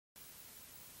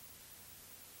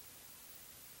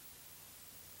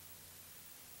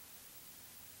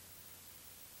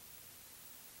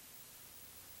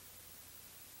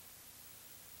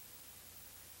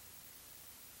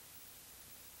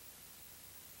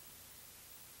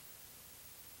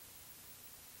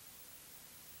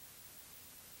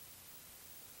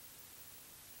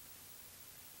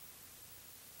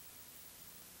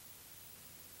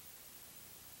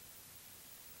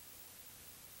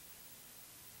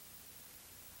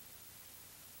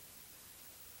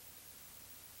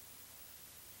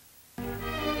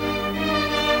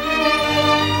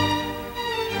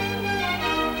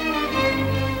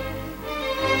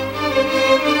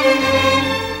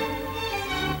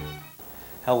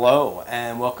Hello,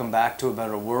 and welcome back to A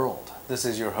Better World. This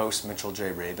is your host, Mitchell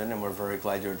J. Rabin, and we're very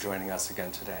glad you're joining us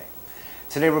again today.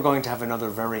 Today we're going to have another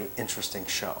very interesting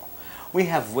show. We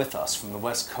have with us from the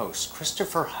West Coast,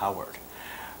 Christopher Howard.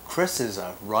 Chris is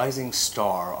a rising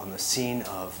star on the scene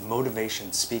of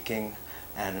motivation speaking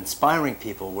and inspiring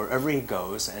people wherever he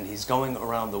goes, and he's going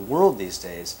around the world these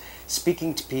days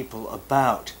speaking to people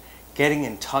about getting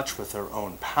in touch with their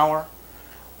own power,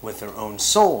 with their own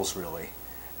souls really,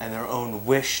 and their own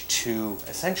wish to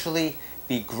essentially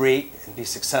be great and be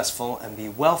successful and be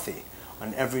wealthy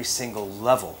on every single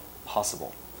level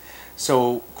possible.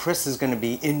 So Chris is going to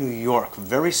be in New York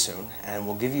very soon, and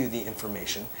we'll give you the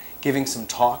information, giving some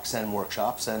talks and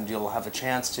workshops, and you'll have a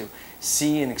chance to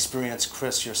see and experience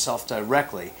Chris yourself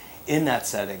directly in that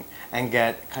setting and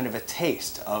get kind of a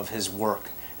taste of his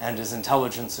work and his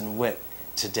intelligence and wit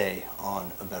today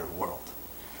on A Better World.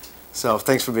 So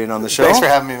thanks for being on the show. Thanks for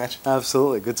having me, Mitch.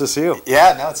 Absolutely. Good to see you.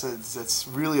 Yeah, no, it's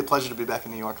really a pleasure to be back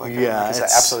in New York. I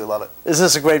absolutely love it. Is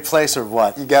this a great place or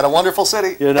what? You got a wonderful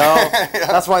city. You know, Yeah.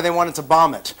 That's why they wanted to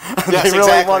bomb it. Yes, they really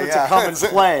exactly, wanted to come and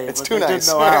play. It's but too they nice.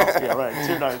 Didn't know how. Yeah, right.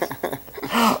 Too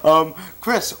nice.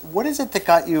 Chris, what is it that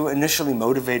got you initially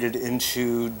motivated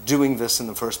into doing this in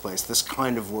the first place? This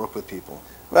kind of work with people.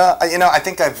 Well, I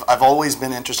think I've always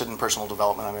been interested in personal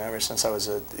development. I mean, ever since I was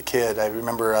a kid. I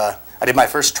remember I did my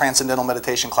first transcendental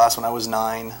meditation class when I was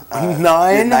 9.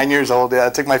 9? 9 years old. Yeah, I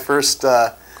took my first.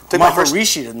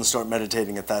 Maharishi didn't start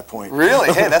meditating at that point.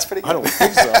 Really? Hey, that's pretty good. I don't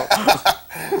think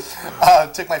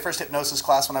so. Took my first hypnosis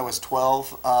class when I was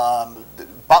 12.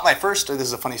 Bought my first. This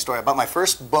is a funny story. I bought my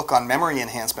first book on memory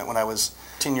enhancement when I was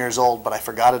 10 years old, but I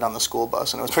forgot it on the school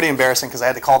bus, and it was pretty embarrassing because I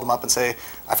had to call them up and say,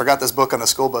 I forgot this book on the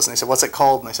school bus, and they said, what's it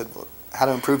called? And I said, well, How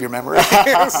to Improve Your Memory. So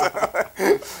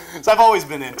I've always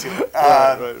been into it.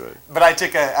 Right. But I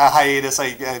took a hiatus.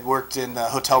 I worked in the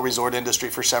hotel resort industry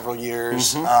for several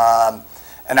years.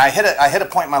 And I hit a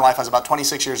point in my life. I was about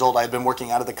 26 years old. I had been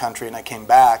working out of the country, and I came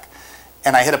back.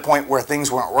 And I hit a point where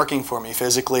things weren't working for me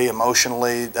physically,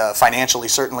 emotionally, financially.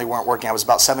 Certainly weren't working. I was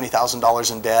about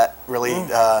 $70,000 in debt,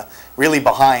 really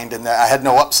behind, and I had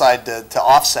no upside to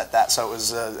offset that. So it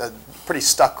was a pretty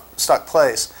stuck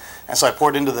place. And so I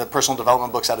poured into the personal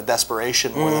development books out of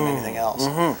desperation more than anything else.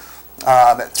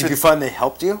 Did you find they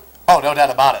helped you? Oh, no doubt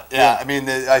about it. Yeah. I mean,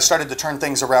 I started to turn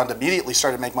things around immediately.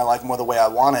 Started to make my life more the way I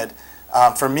wanted.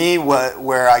 For me,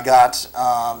 where I got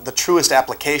the truest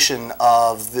application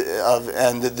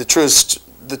the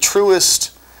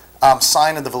truest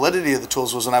sign of the validity of the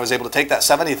tools was when I was able to take that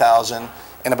 70,000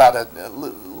 in about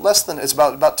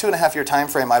about 2.5 year time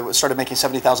frame. I started making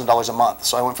 $70,000 a month.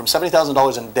 So I went from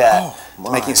 $70,000 in debt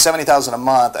to making $70,000 a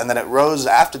month, and then it rose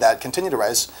after that, continued to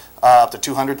rise up to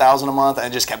 $200,000 a month, and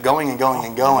it just kept going and going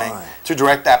and going through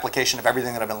direct application of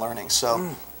everything that I've been learning.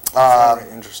 So. Very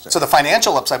interesting. So the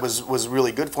financial upside was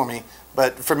really good for me,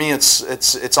 but for me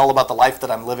it's all about the life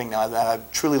that I'm living now. I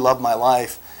truly love my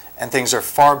life, and things are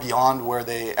far beyond where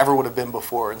they ever would have been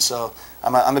before, and so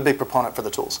I'm a big proponent for the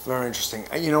tools. Very interesting.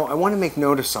 You know, I want to make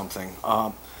note of something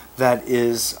that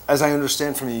is, as I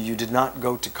understand from you, you did not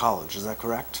go to college. Is that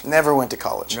correct? Never went to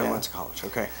college. Never went to college.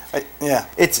 Okay. Yeah.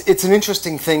 It's an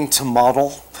interesting thing to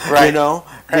model, right. You know,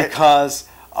 because.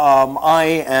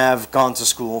 I have gone to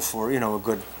school for, a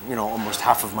good, almost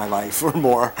half of my life or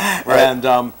more. Right.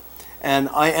 And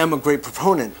I am a great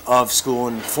proponent of school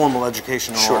and formal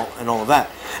education and all of that.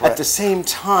 Right. At the same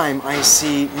time, I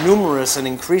see numerous and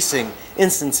increasing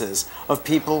instances of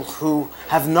people who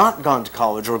have not gone to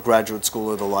college or graduate school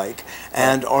or the like,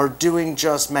 and are doing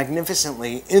just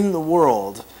magnificently in the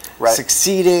world,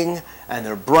 succeeding, and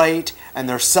they're bright, and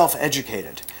they're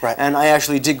self-educated. Right. And I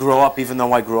actually did grow up, even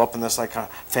though I grew up in this kind of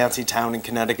fancy town in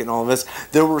Connecticut and all of this,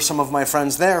 there were some of my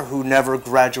friends there who never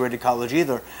graduated college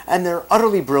either, and they're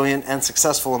utterly brilliant and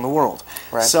successful in the world.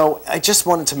 Right. So I just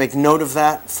wanted to make note of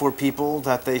that for people,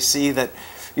 that they see that,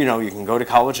 you can go to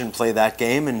college and play that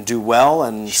game and do well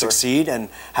and succeed and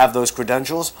have those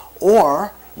credentials,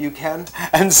 or you can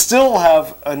and still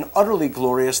have an utterly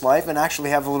glorious life and actually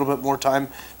have a little bit more time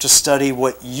to study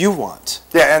what you want.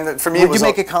 Yeah, and for me, would you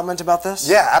make a comment about this?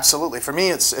 Yeah, absolutely. For me,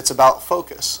 it's about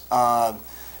focus.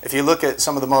 If you look at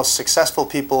some of the most successful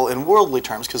people in worldly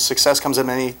terms, because success comes in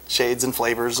many shades and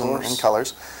flavors and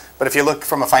colors, but if you look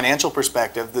from a financial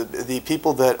perspective, the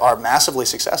people that are massively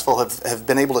successful have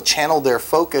been able to channel their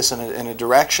focus in a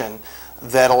direction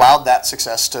that allowed that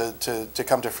success to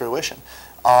come to fruition.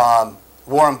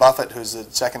 Warren Buffett, who's the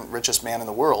second richest man in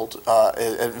the world,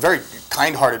 a very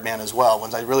kind-hearted man as well.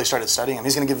 When I really started studying him,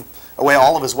 he's going to give away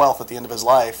all of his wealth at the end of his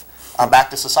life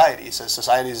back to society. He says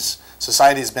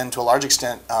society's been, to a large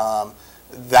extent,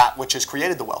 that which has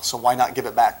created the wealth. So why not give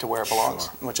it back to where it belongs,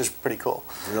 which is pretty cool.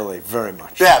 Really, very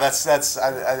much. Yeah,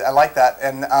 I like that.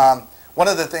 And one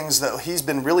of the things that he's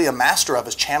been really a master of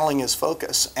is channeling his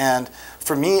focus. And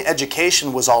for me,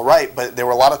 education was all right, but there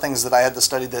were a lot of things that I had to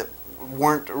study that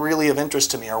weren't really of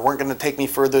interest to me or weren't going to take me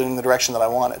further in the direction that I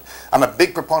wanted. I'm a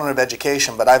big proponent of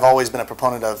education, but I've always been a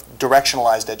proponent of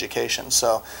directionalized education.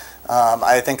 So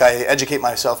I think I educate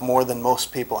myself more than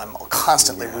most people. I'm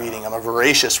constantly reading. I'm a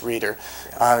voracious reader.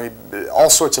 All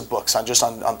sorts of books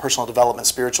on personal development,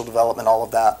 spiritual development, all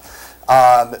of that.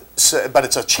 But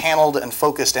it's a channeled and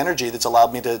focused energy that's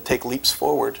allowed me to take leaps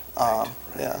forward.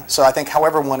 Yeah. So I think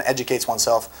however one educates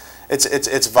oneself,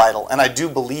 it's vital. And I do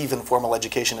believe in formal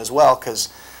education as well, because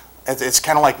it's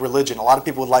kind of like religion. A lot of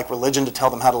people would like religion to tell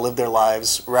them how to live their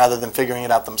lives rather than figuring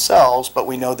it out themselves, but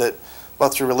we know that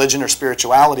both through religion or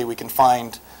spirituality we can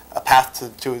find a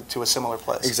path to a similar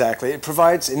place. Exactly. It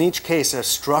provides, in each case, a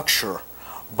structure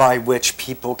by which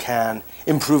people can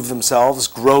improve themselves,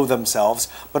 grow themselves,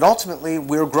 but ultimately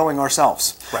we're growing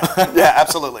ourselves. Right. Yeah,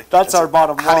 absolutely. That's our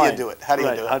bottom line. How do you do it? How do you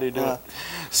do it? How do you do it?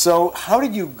 So how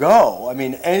did you go? I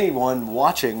mean, anyone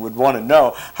watching would want to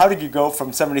know, how did you go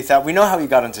from 70,000? We know how you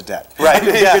got into debt. Right.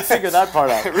 You could figure that part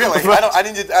out. Really?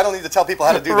 I don't need to tell people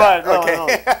how to do that. Right. No,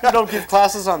 okay. No. You don't give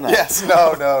classes on that. Yes.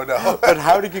 No. But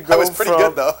how did you go? I was pretty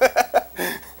good though.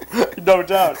 No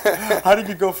doubt. How did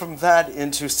you go from that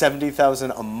into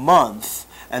 70,000 a month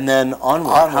and then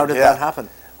onward? How did that happen?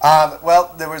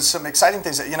 Well, there was some exciting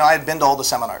things. I had been to all the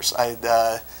seminars. I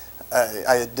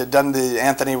had done the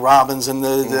Anthony Robbins and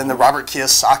the Robert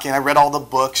Kiyosaki, and I read all the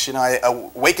books. I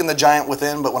awakened the giant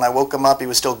within, but when I woke him up, he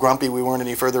was still grumpy. We weren't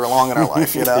any further along in our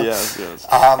life. Yes.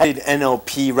 I did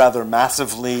NLP rather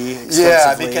massively,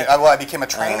 extensively. Yeah, I became a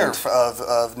trainer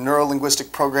of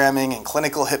neuro-linguistic programming and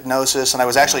clinical hypnosis, and I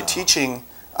was actually teaching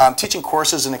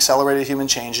courses in accelerated human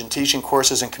change and teaching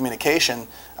courses in communication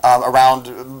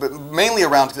mainly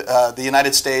around the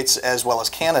United States as well as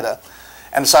Canada.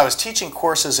 And so I was teaching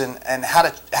courses in how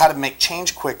to make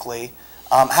change quickly,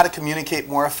 how to communicate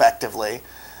more effectively.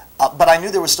 But I knew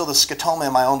there was still this scotoma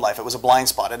in my own life. It was a blind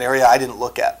spot, an area I didn't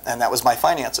look at, and that was my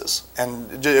finances.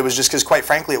 And it was just because, quite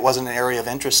frankly, it wasn't an area of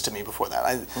interest to me before that.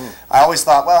 I always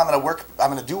thought, well, I'm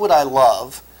going to do what I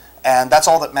love, and that's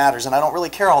all that matters. And I don't really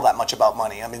care all that much about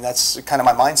money. I mean, that's kind of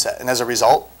my mindset. And as a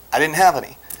result, I didn't have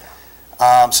any.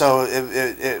 So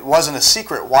it wasn't a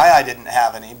secret why I didn't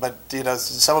have any, but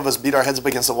some of us beat our heads up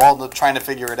against the wall trying to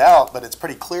figure it out. But it's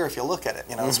pretty clear if you look at it.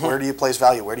 It's where do you place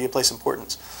value, where do you place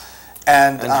importance,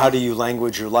 and how do you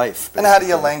language your life? Basically. And how do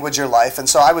you language your life? And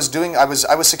so I was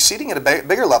succeeding at a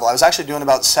bigger level. I was actually doing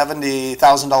about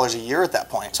 $70,000 a year at that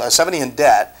point. So I was 70 in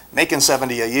debt, making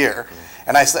 70 a year.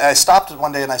 And I stopped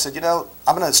one day and I said, I'm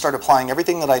going to start applying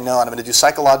everything that I know, and I'm going to do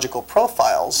psychological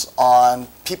profiles on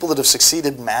people that have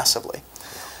succeeded massively.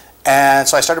 And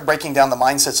so I started breaking down the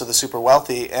mindsets of the super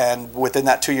wealthy, and within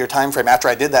that 2-year time frame, after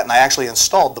I did that, and I actually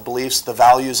installed the beliefs, the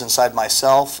values inside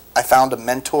myself, I found a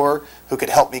mentor who could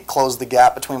help me close the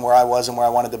gap between where I was and where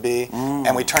I wanted to be,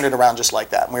 and we turned it around just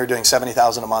like that. And we were doing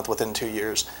 $70,000 a month within 2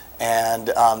 years, and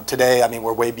today,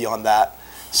 we're way beyond that.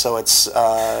 So it's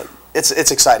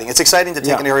exciting. It's exciting to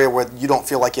take an area where you don't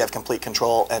feel like you have complete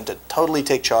control and to totally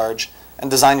take charge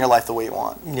and design your life the way you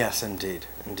want. Yes, indeed.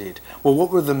 Well, what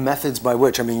were the methods by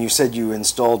which? You said you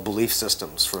installed belief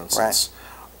systems, for instance.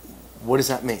 Right. What does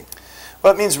that mean?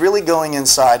 Well, it means really going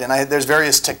inside, and there's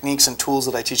various techniques and tools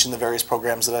that I teach in the various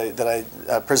programs that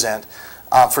I present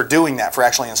for doing that, for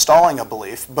actually installing a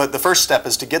belief. But the first step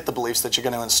is to get the beliefs that you're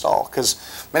going to install, because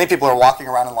many people are walking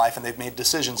around in life and they've made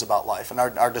decisions about life, and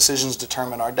our decisions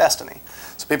determine our destiny.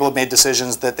 So people have made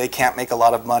decisions that they can't make a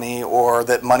lot of money, or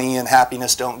that money and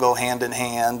happiness don't go hand in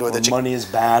hand, or that money is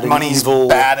bad and money's evil.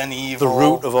 Bad and evil. The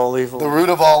root of all evil. The root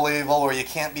of all evil, or you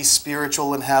can't be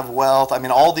spiritual and have wealth.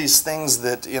 All these things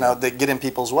that that get in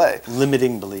people's way.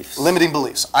 Limiting beliefs. Limiting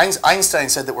beliefs. Einstein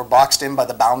said that we're boxed in by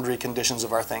the boundary conditions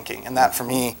of our thinking, and that for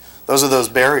me, those are those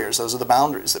barriers. Those are the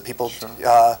boundaries that people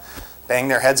bang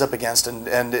their heads up against. And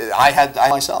I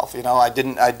myself, I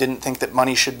didn't think that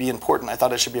money should be important. I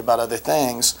thought it should be about other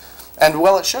things. And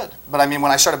well, it should. But when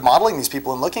I started modeling these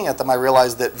people and looking at them, I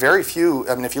realized that very few,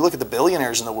 if you look at the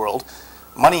billionaires in the world,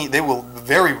 money, they will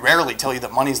very rarely tell you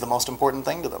that money is the most important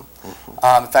thing to them.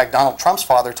 In fact, Donald Trump's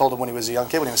father told him when he was a young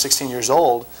kid, when he was 16 years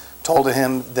old, told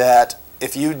him that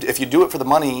if you do it for the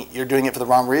money, you're doing it for the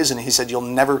wrong reason. He said you'll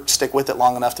never stick with it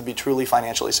long enough to be truly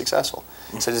financially successful.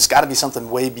 He said it's got to be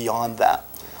something way beyond that.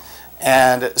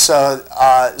 And so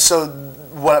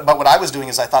what I was doing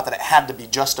is I thought that it had to be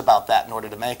just about that in order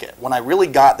to make it. When I really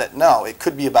got that, no, it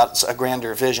could be about a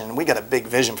grander vision. And we got a big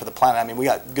vision for the planet. We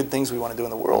got good things we want to do in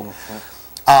the world.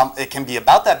 It can be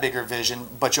about that bigger vision,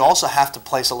 but you also have to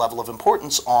place a level of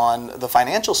importance on the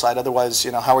financial side. Otherwise,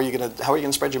 how are you going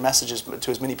to spread your messages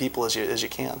to as many people as you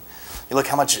can? You look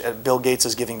how much Bill Gates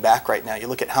is giving back right now. You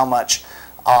look at how much,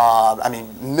 I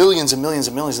mean, millions and millions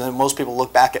and millions, and then most people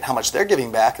look back at how much they're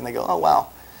giving back, and they go, oh wow,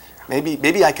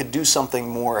 maybe I could do something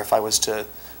more if I was to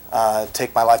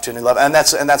take my life to a new level. And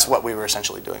that's what we were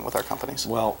essentially doing with our companies.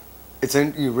 Well,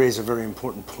 you raise a very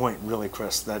important point, really,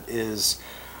 Chris. That is,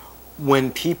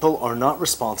 when people are not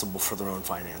responsible for their own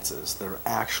finances, they're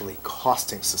actually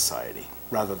costing society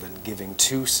rather than giving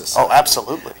to society. Oh,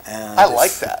 absolutely. And I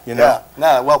like that. Yeah.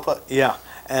 No, well put. Yeah.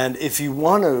 And if you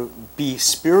want to be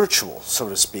spiritual, so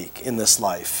to speak, in this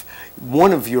life,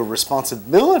 one of your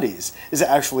responsibilities is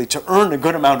actually to earn a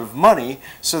good amount of money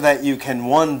so that you can,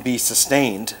 one, be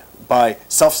sustained by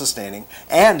self-sustaining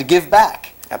and give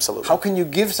back. Absolutely. How can you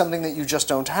give something that you just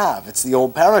don't have? It's the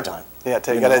old paradigm. Yeah,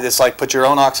 you gotta just like put your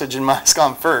own oxygen mask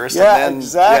on first. Yeah, and then,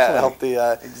 exactly. Yeah, help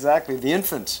the exactly the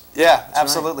infant. Yeah, That's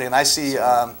absolutely. Right. And I see. So,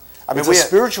 I mean, it's a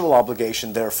spiritual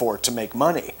obligation, therefore, to make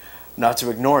money, not to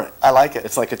ignore it. I like it.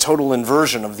 It's like a total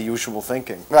inversion of the usual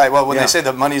thinking. Right. Well, when they say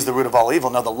that money is the root of all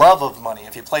evil, no, the love of money.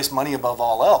 If you place money above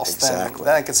all else, then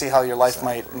I can see how your life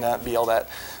might not be all that.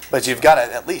 But you've got to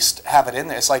at least have it in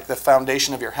there. It's like the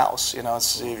foundation of your house.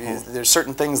 There's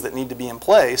certain things that need to be in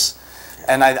place,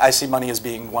 and I see money as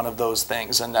being one of those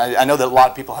things. And I know that a lot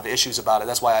of people have issues about it.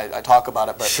 That's why I talk about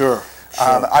it. But sure.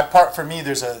 For me,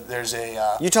 there's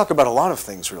a. You talk about a lot of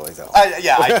things, really, though.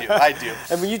 Yeah, I do.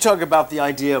 And when you talk about the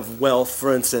idea of wealth,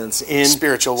 for instance, in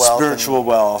spiritual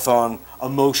wealth, on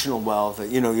emotional wealth,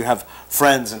 you have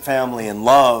friends and family and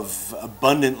love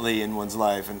abundantly in one's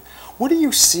life, and what do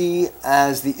you see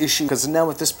as the issue? Because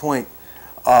now at this point,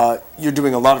 you're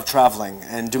doing a lot of traveling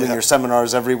and doing your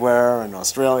seminars everywhere in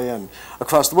Australia and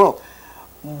across the world.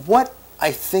 What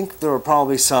I think there are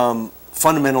probably some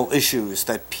fundamental issues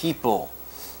that people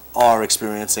are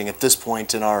experiencing at this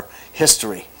point in our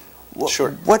history.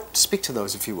 Sure. Speak to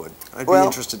those if you would. I'd be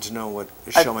interested to know what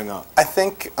is showing up. I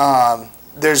think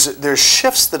there's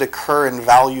shifts that occur in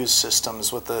value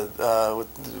systems with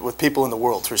people in the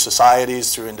world, through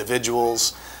societies, through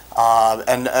individuals,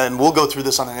 and we'll go through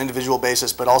this on an individual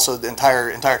basis, but also the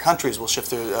entire countries will shift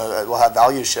through. Will have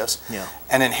value shifts,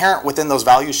 and inherent within those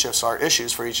value shifts are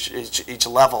issues for each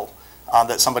level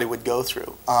that somebody would go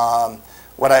through.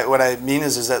 What I mean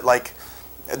is that, like,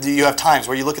 you have times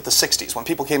where you look at the 60s. When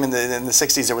people came in the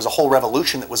 60s, there was a whole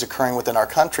revolution that was occurring within our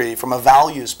country from a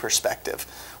values perspective,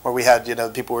 where we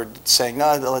had, people were saying,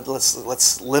 no,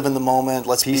 let's live in the moment,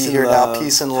 let's be here now,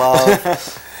 peace and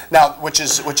love. Now, which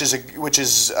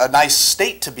is a nice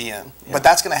state to be in, but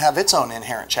that's going to have its own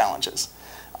inherent challenges.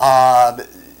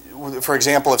 For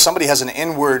example, if somebody has an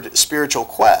inward spiritual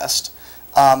quest,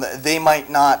 they might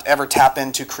not ever tap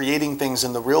into creating things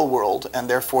in the real world, and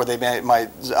therefore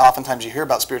oftentimes you hear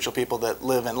about spiritual people that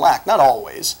live in lack. Not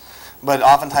always, but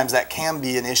oftentimes that can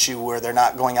be an issue where they're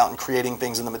not going out and creating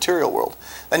things in the material world.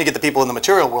 Then you get the people in the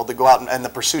material world that go out in the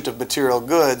pursuit of material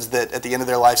goods that at the end of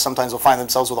their life sometimes will find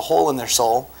themselves with a hole in their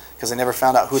soul because they never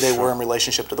found out who they were in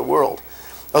relationship to the world.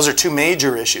 Those are two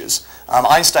major issues.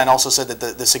 Einstein also said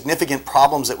that the significant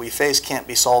problems that we face can't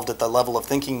be solved at the level of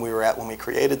thinking we were at when we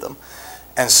created them.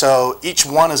 And so each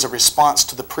one is a response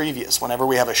to the previous. Whenever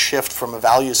we have a shift from a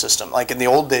value system, like in the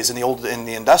old days, in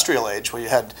the industrial age,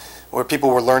 where people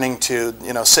were learning to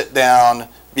sit down,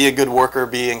 be a good worker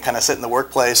bee, and kind of sit in the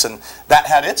workplace, and that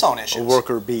had its own issues. A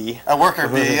worker bee. A worker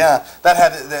bee, yeah. That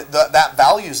had that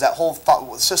values, that whole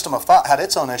system of thought had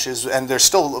its own issues, and there's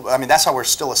still. I mean, that's how we're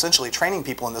still essentially training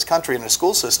people in this country in the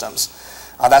school systems.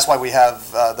 That's why we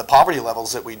have the poverty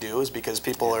levels that we do, is because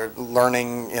people are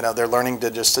learning, they're learning to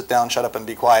just sit down, shut up, and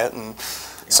be quiet. And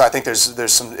so I think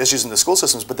there's some issues in the school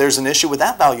systems, but there's an issue with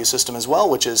that value system as well,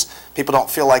 which is people don't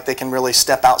feel like they can really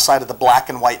step outside of the black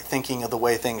and white thinking of the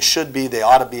way things should be, they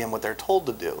ought to be, and what they're told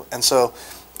to do. And so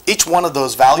each one of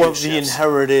those value shifts.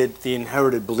 The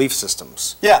inherited belief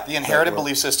systems. Yeah, the inherited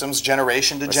belief systems,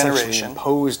 generation to generation.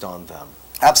 Imposed on them.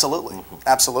 Absolutely,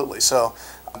 absolutely. So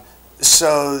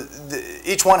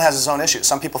each one has its own issues.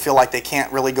 Some people feel like they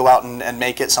can't really go out and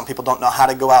make it. Some people don't know how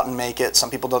to go out and make it.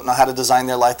 Some people don't know how to design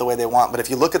their life the way they want. But if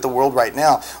you look at the world right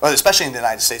now, especially in the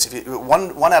United States,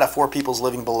 one out of 4 people is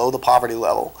living below the poverty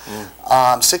level.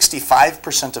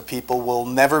 65% of people will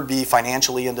never be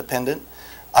financially independent.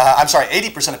 I'm sorry,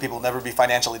 80% of people will never be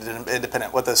financially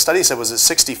independent. What the study said was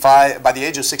that by the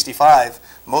age of 65,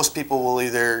 most people will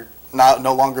either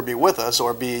no longer be with us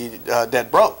or be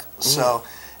dead broke. So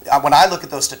when I look at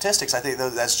those statistics, I think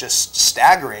that's just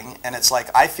staggering, and it's like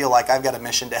I feel like I've got a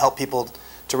mission to help people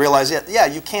to realize, yeah,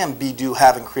 you can be, do,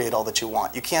 have, and create all that you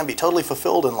want. You can be totally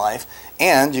fulfilled in life,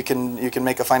 and you can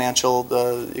make a financial,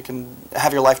 you can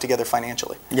have your life together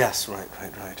financially. Yes,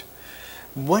 right.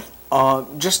 What,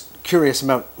 just curious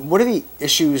about, what are the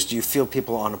issues do you feel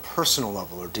people on a personal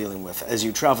level are dealing with as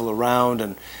you travel around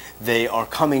and they are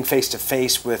coming face to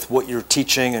face with what you're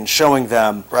teaching and showing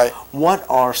them? Right. What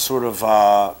are sort of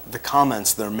the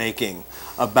comments they're making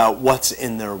about what's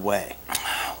in their way?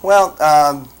 Well,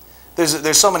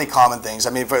 there's so many common things. I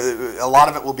mean, a lot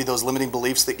of it will be those limiting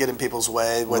beliefs that get in people's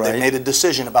way, where they've made a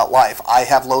decision about life. I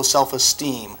have low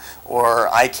self-esteem, or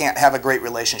I can't have a great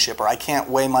relationship, or I can't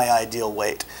weigh my ideal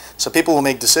weight. So people will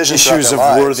make decisions throughout their lives.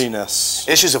 Issues of worthiness.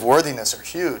 Issues of worthiness are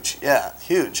huge. Yeah,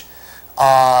 huge.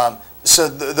 So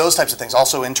those types of things.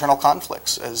 Also internal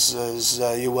conflicts. As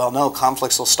you well know,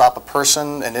 conflicts will stop a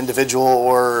person, an individual,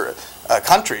 or a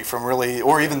country from really,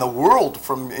 or even the world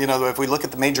from, if we look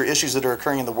at the major issues that are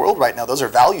occurring in the world right now, those are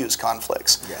values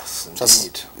conflicts. Yes,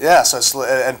 indeed.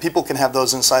 And people can have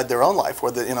those inside their own life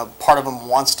where part of them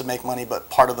wants to make money, but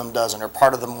part of them doesn't, or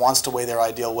part of them wants to weigh their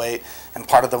ideal weight, and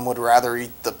part of them would rather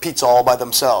eat the pizza all by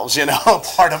themselves,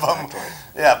 part of them,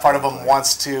 part of them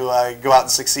wants to go out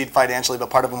and succeed financially, but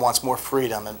part of them wants more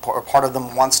freedom, and part of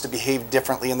them wants to behave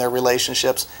differently in their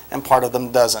relationships, and part of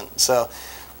them doesn't. So,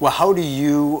 well, how do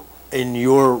you, in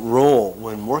your role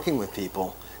when working with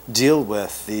people, deal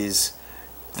with the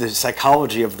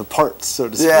psychology of the parts, so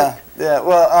to speak? Yeah.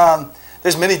 Well,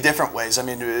 there's many different ways. I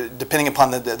mean, depending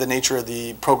upon the nature of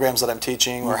the programs that I'm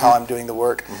teaching or how I'm doing the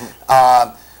work.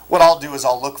 What I'll do is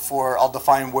I'll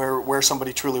define where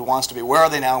somebody truly wants to be. Where are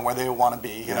they now and where they want to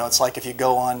be? You know, it's like if you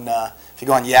go on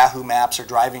Yahoo Maps or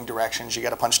driving directions, you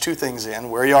got to punch two things in: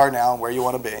 where you are now and where you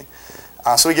want to be.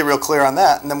 So we get real clear on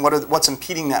that, and then what's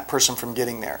impeding that person from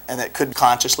getting there? And it could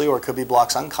consciously, or it could be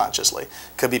blocks unconsciously.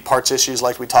 Could be parts issues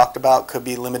like we talked about, could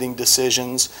be limiting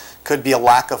decisions, could be a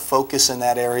lack of focus in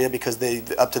that area because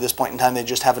up to this point in time, they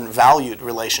just haven't valued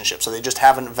relationships, so they just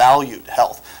haven't valued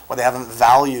health, or they haven't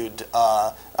valued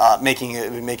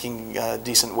making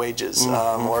decent wages,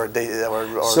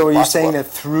 So are you saying that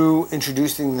through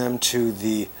introducing them to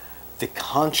the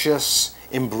conscious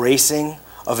embracing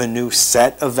of a new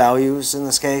set of values in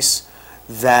this case,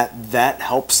 that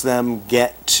helps them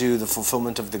get to the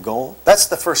fulfillment of the goal? That's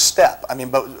the first step. I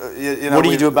mean, but what do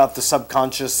you do about the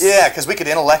subconscious? Yeah, because we could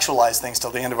intellectualize things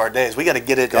till the end of our days. We got to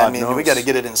get it. We got to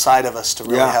get it inside of us to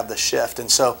really have the shift. And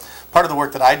so, part of the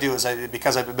work that I do is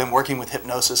because I've been working with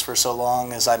hypnosis for so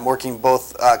long, is I'm working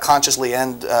both consciously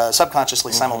and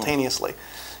subconsciously simultaneously,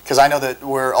 because I know that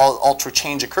where all ultra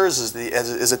change occurs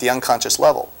is at the unconscious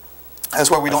level. That's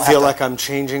where we don't feel like I'm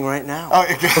changing right now. Oh,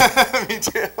 me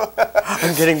too.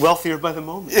 I'm getting wealthier by the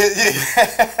moment.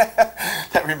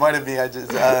 That reminded me of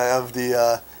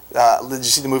the. Did you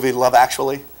see the movie Love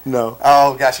Actually? No.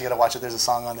 Oh gosh, you got to watch it. There's a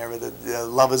song on there with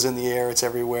love is in the air. It's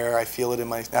everywhere. I feel it in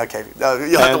my. Okay,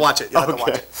 you'll have to watch it. You'll have to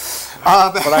watch it.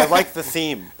 But I like the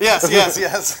theme.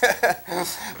 Yes.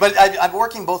 But I'm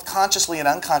working both consciously and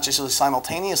unconsciously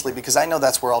simultaneously because I know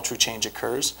that's where all true change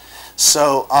occurs.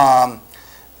 So.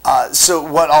 So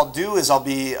what I'll do is I'll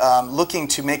be looking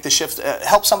to make the shift,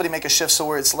 help somebody make a shift, so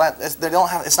where it's not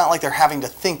like they're having to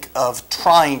think of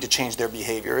trying to change their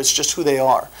behavior. It's just who they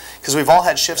are. Because we've all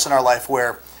had shifts in our life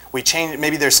where we change.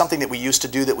 Maybe there's something that we used to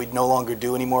do that we no longer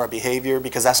do anymore, a behavior,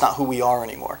 because that's not who we are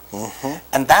anymore.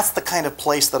 And that's the kind of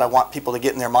place that I want people to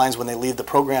get in their minds when they leave the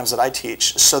programs that I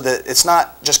teach, so that it's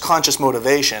not just conscious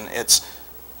motivation. It's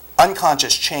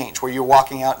unconscious change, where you're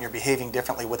walking out and you're behaving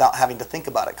differently without having to think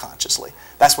about it consciously.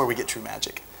 That's where we get true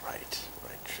magic. Right,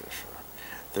 sure.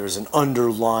 There's an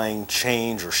underlying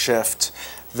change or shift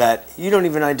that you don't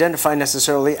even identify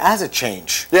necessarily as a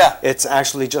change. Yeah. It's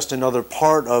actually just another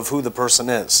part of who the person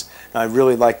is. And I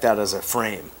really like that as a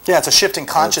frame. Yeah, it's a shift in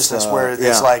consciousness where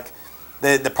it's like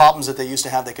the problems that they used to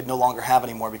have they could no longer have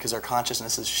anymore because their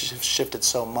consciousness has shifted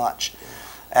so much.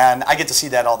 And I get to see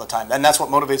that all the time, and that's what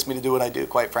motivates me to do what I do.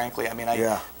 Quite frankly, I mean,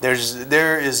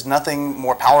 there is nothing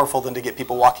more powerful than to get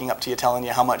people walking up to you, telling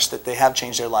you how much that they have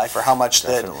changed their life, or how much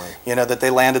that they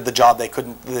landed the job they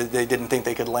didn't think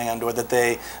they could land, or that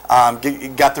they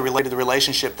got the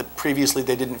relationship that previously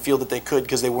they didn't feel that they could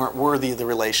because they weren't worthy of the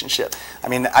relationship. I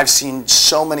mean, I've seen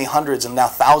so many hundreds and now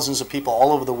thousands of people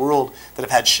all over the world that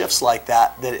have had shifts like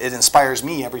that it inspires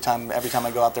me every time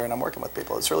I go out there and I'm working with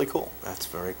people. It's really cool. That's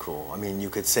very cool. I mean, you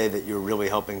could say that you're really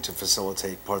helping to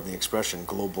facilitate, pardon the expression,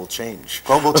 global change.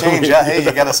 Global change, yeah. Hey,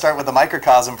 you got to start with the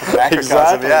microcosm for the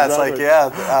macrocosm. It's like,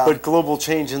 but global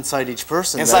change inside each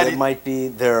person. It might be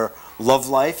their love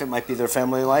life, it might be their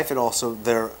family life, and also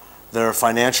their their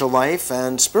financial life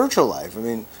and spiritual life. I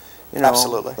mean, you know,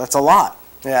 Absolutely. that's a lot.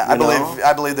 Yeah, I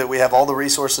believe that we have all the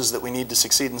resources that we need to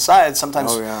succeed inside.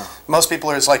 Sometimes most people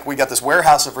are, it's like we got this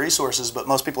warehouse of resources, but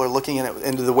most people are looking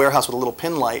into the warehouse with a little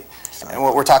pin light. Exactly. And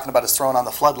what we're talking about is throwing on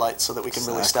the floodlights so that we can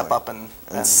really step up and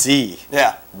see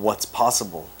what's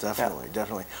possible. Definitely,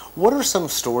 definitely. What are some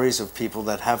stories of people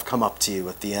that have come up to you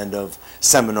at the end of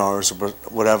seminars or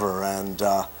whatever and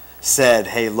said,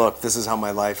 hey, look, this is how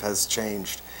my life has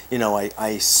changed. You know,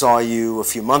 I saw you a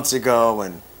few months ago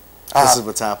and this is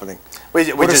what's happening.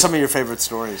 What are some of your favorite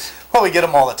stories? Well, we get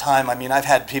them all the time. I mean, I've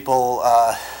had people,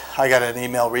 I got an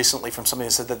email recently from somebody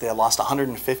who said that they had lost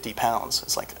 150 pounds.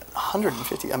 It's like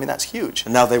 150, I mean, that's huge.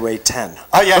 And now they weigh 10.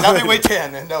 Oh, yeah, now they weigh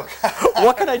 10. And no.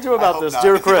 What can I do about this,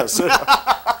 dear Chris?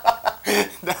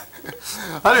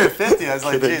 150, I was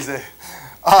like, geez.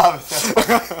 I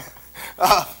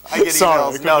get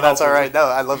emails. No, that's all right. No,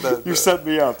 I love the you set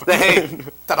me up. The hey,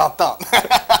 da-da-dum.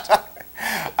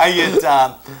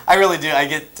 I really do. I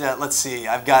get, let's see,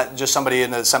 I've got just somebody in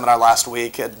the seminar last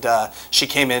week, and she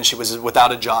came in, she was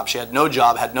without a job. She had no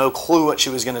job, had no clue what she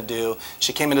was going to do.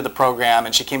 She came into the program,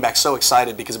 and she came back so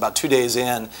excited because about 2 days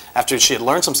in, after she had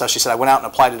learned some stuff, she said, I went out and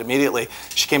applied it immediately.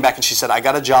 She came back and she said, I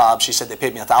got a job. She said, they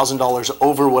paid me $1,000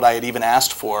 over what I had even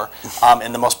asked for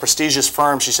in the most prestigious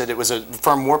firm. She said it was a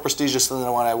firm more prestigious than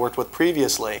the one I worked with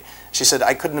previously. She said,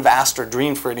 I couldn't have asked or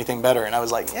dreamed for anything better. And I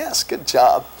was like, yes, good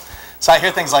job. So I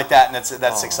hear things like that, and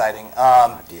that's exciting.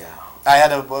 I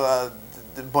had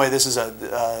boy, this is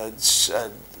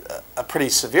a pretty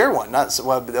severe one.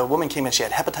 A woman came in, she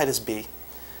had hepatitis B,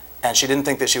 and she didn't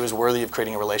think that she was worthy of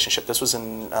creating a relationship. This was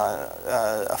in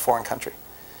a foreign country.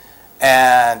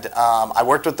 And I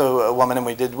worked with the woman, and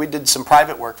we did some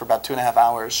private work for about 2.5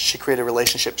 hours. She created a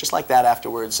relationship just like that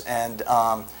afterwards, and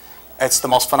it's the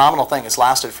most phenomenal thing. It's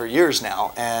lasted for years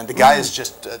now, and the guy is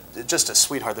just a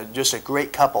sweetheart. They're just a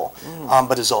great couple,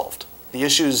 but dissolved. The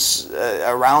issues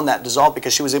around that dissolved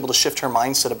because she was able to shift her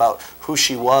mindset about who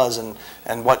she was and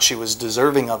what she was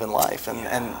deserving of in life,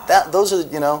 and those are,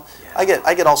 you know, I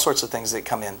get all sorts of things that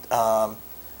come in,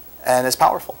 and it's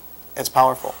powerful. It's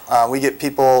powerful.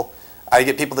 I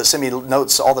get people that send me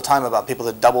notes all the time about people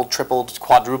that doubled, tripled,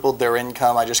 quadrupled their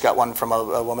income. I just got one from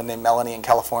a woman named Melanie in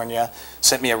California.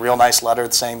 Sent me a real nice letter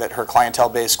saying that her clientele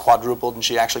base quadrupled, and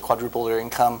she actually quadrupled her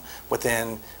income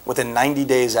within 90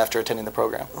 days after attending the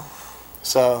program.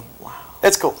 So,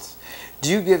 it's cool.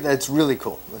 Do you give? That's really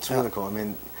cool. That's really cool. I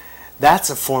mean, that's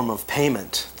a form of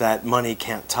payment that money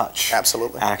can't touch.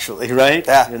 Absolutely. Actually, right?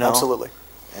 Yeah, you know? Absolutely.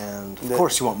 And of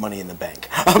course you want money in the bank.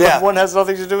 But one has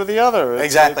nothing to do with the other.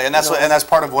 Exactly, and that's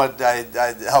part of what I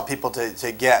help people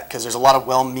to get, because there's a lot of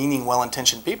well-meaning,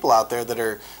 well-intentioned people out there that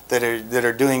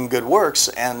are doing good works,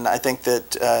 and I think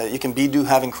that you can do,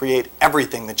 have, and create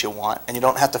everything that you want, and you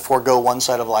don't have to forego one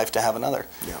side of life to have another.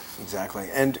 Yeah, exactly.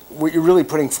 And what you're really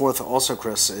putting forth also,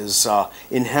 Chris, is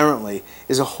inherently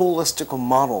is a holistic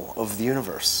model of the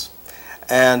universe.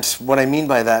 And what I mean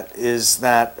by that is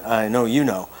that, I know you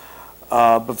know,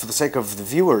 but for the sake of the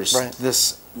viewers,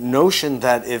 this notion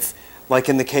that if, like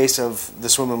in the case of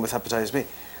this woman with hepatitis B,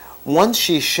 once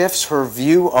she shifts her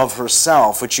view of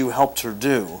herself, which you helped her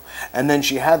do, and then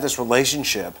she had this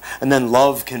relationship, and then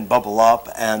love can bubble up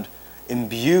and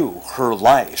imbue her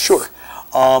life. Sure.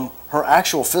 Her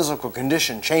actual physical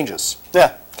condition changes.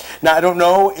 Yeah. Now, I don't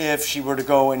know if she were to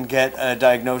go and get a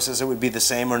diagnosis, it would be the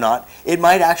same or not. It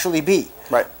might actually be.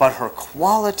 Right. But her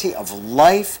quality of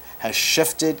life has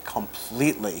shifted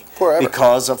completely. Forever.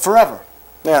 Because of forever.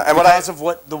 Yeah, and because of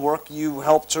what the work you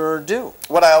helped her do.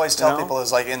 What I always tell people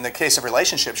is, like, in the case of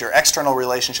relationships, your external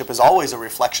relationship is always a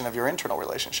reflection of your internal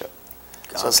relationship.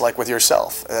 So it's like with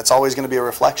yourself. That's always going to be a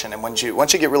reflection. And once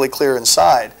you get really clear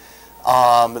inside,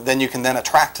 then you can then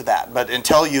attract to that. But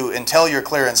until you're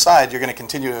clear inside, you're going to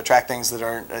continue to attract things that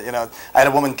aren't, you know. I had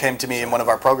a woman came to me in one of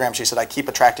our programs. She said, I keep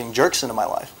attracting jerks into my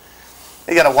life.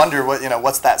 You got to wonder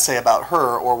what's that say about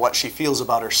her, or what she feels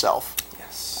about herself.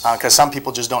 Yes. Because some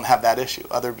people just don't have that issue.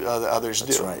 Others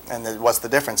That's do. Right. And what's the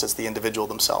difference? It's the individual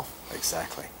themselves.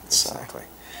 Exactly. Exactly.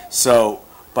 So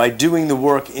by doing the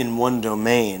work in one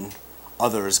domain,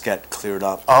 others get cleared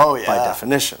up. Oh, yeah. By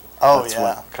definition. Oh, That's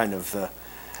yeah. what kind of the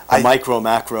micro,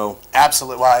 macro.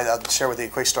 Absolutely. Well, I'll share with you a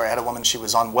quick story. I had a woman, she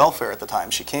was on welfare at the time.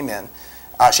 She came in.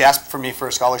 She asked for me for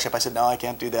a scholarship. I said, no, I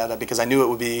can't do that, because I knew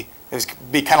it was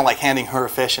kind of like handing her a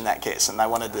fish in that case. And I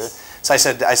wanted to, so I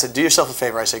said, do yourself a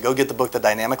favor. I said, go get the book, The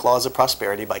Dynamic Laws of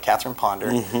Prosperity by Catherine Ponder.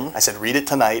 I said, read it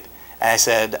tonight. And I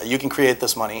said, you can create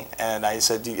this money. And I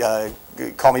said,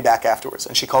 call me back afterwards.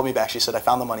 And she called me back. She said, I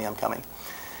found the money. I'm coming.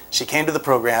 She came to the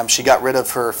program. She got rid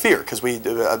of her fear, because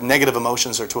negative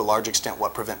emotions are to a large extent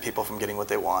what prevent people from getting what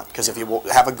they want. Because if you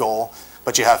have a goal,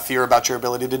 but you have fear about your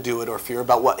ability to do it, or fear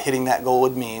about what hitting that goal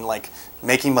would mean, like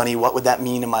making money, what would that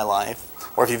mean in my life?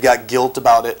 Or if you've got guilt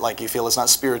about it, like you feel it's not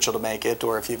spiritual to make it,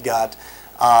 or if you've got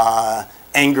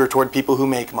anger toward people who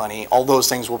make money, all those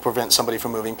things will prevent somebody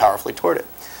from moving powerfully toward it.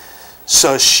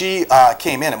 So she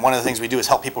came in, and one of the things we do is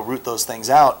help people root those things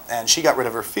out, and she got rid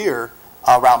of her fear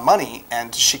around money,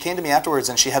 and she came to me afterwards,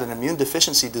 and she had an immune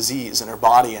deficiency disease in her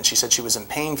body, and she said she was in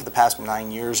pain for the past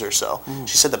 9 years or so.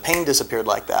 She said the pain disappeared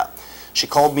like that. She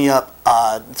called me up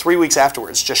 3 weeks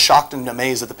afterwards, just shocked and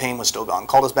amazed that the pain was still gone.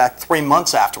 Called us back 3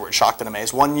 months afterwards, shocked and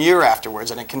amazed. 1 year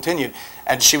afterwards, and it continued.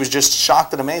 And she was just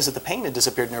shocked and amazed that the pain had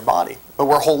disappeared in her body. But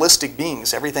we're holistic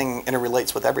beings. Everything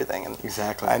interrelates with everything. And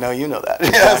exactly. I know you know that.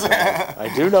 Exactly.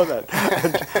 I do know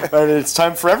that. But it's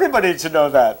time for everybody to know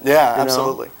that. Yeah,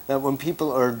 absolutely. That when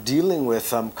people are dealing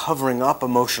with covering up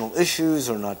emotional issues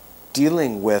or not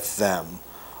dealing with them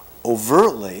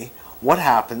overtly, what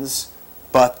happens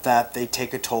but that they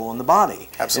take a toll on the body.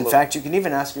 Absolutely. In fact, you can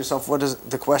even ask yourself, what is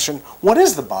the question, what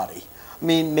is the body? I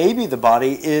mean, maybe the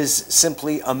body is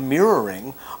simply a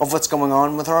mirroring of what's going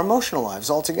on with our emotional lives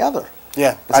altogether.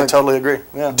 Yeah, I totally agree.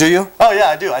 Yeah. Do you? Oh yeah,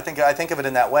 I do. I think of it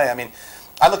in that way. I mean,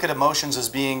 I look at emotions as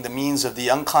being the means of the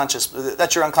unconscious,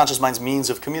 that's your unconscious mind's means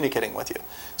of communicating with you,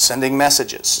 sending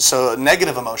messages. So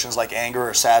negative emotions like anger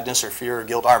or sadness or fear or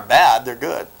guilt aren't bad, they're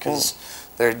good, because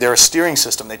they're a steering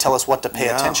system. They tell us what to pay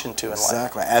attention to in life.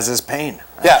 Exactly, as is pain,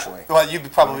 actually. Yeah, well, you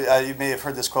probably, you may have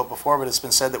heard this quote before, but it's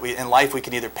been said that in life we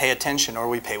can either pay attention or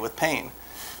we pay with pain.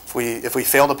 If we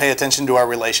fail to pay attention to our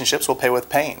relationships, we'll pay with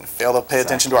pain. Fail to pay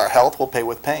attention to our health, we'll pay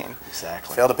with pain.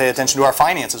 Exactly. Fail to pay attention to our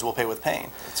finances, we'll pay with pain.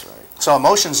 That's right. So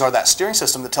emotions are that steering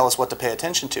system that tell us what to pay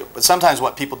attention to. But sometimes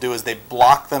what people do is they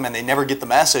block them and they never get the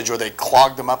message, or they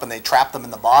clog them up and they trap them in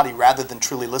the body rather than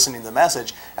truly listening to the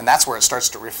message. And that's where it starts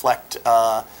to reflect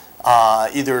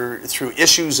either through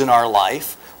issues in our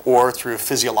life or through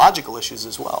physiological issues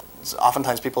as well. So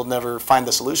oftentimes people never find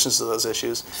the solutions to those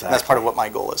issues. Exactly. And that's part of what my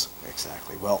goal is.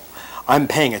 Exactly. Well, I'm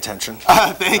paying attention.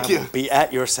 Thank you. I will be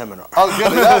at your seminar. Oh,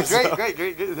 good. Yeah,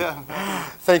 great. Yeah.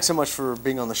 Thanks so much for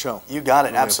being on the show. You got it,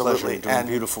 Really absolutely. You're doing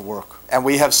beautiful work. And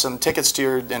we have some tickets to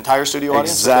your entire studio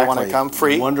audience. Exactly. If they want to come,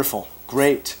 free. Wonderful.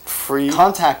 Great. Free.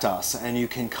 Contact us, and you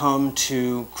can come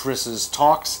to Chris's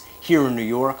talks here in New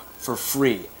York for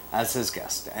free as his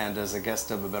guest and as a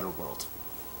guest of A Better World.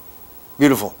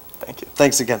 Beautiful. Thank you.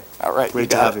 Thanks again. All right. Great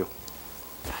to have you.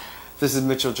 This is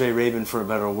Mitchell J. Rabin for A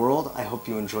Better World. I hope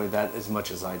you enjoyed that as much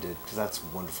as I did, because that's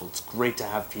wonderful. It's great to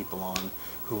have people on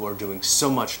who are doing so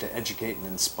much to educate and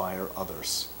inspire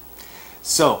others.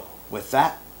 So, with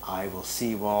that, I will see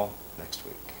you all next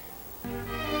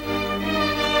week.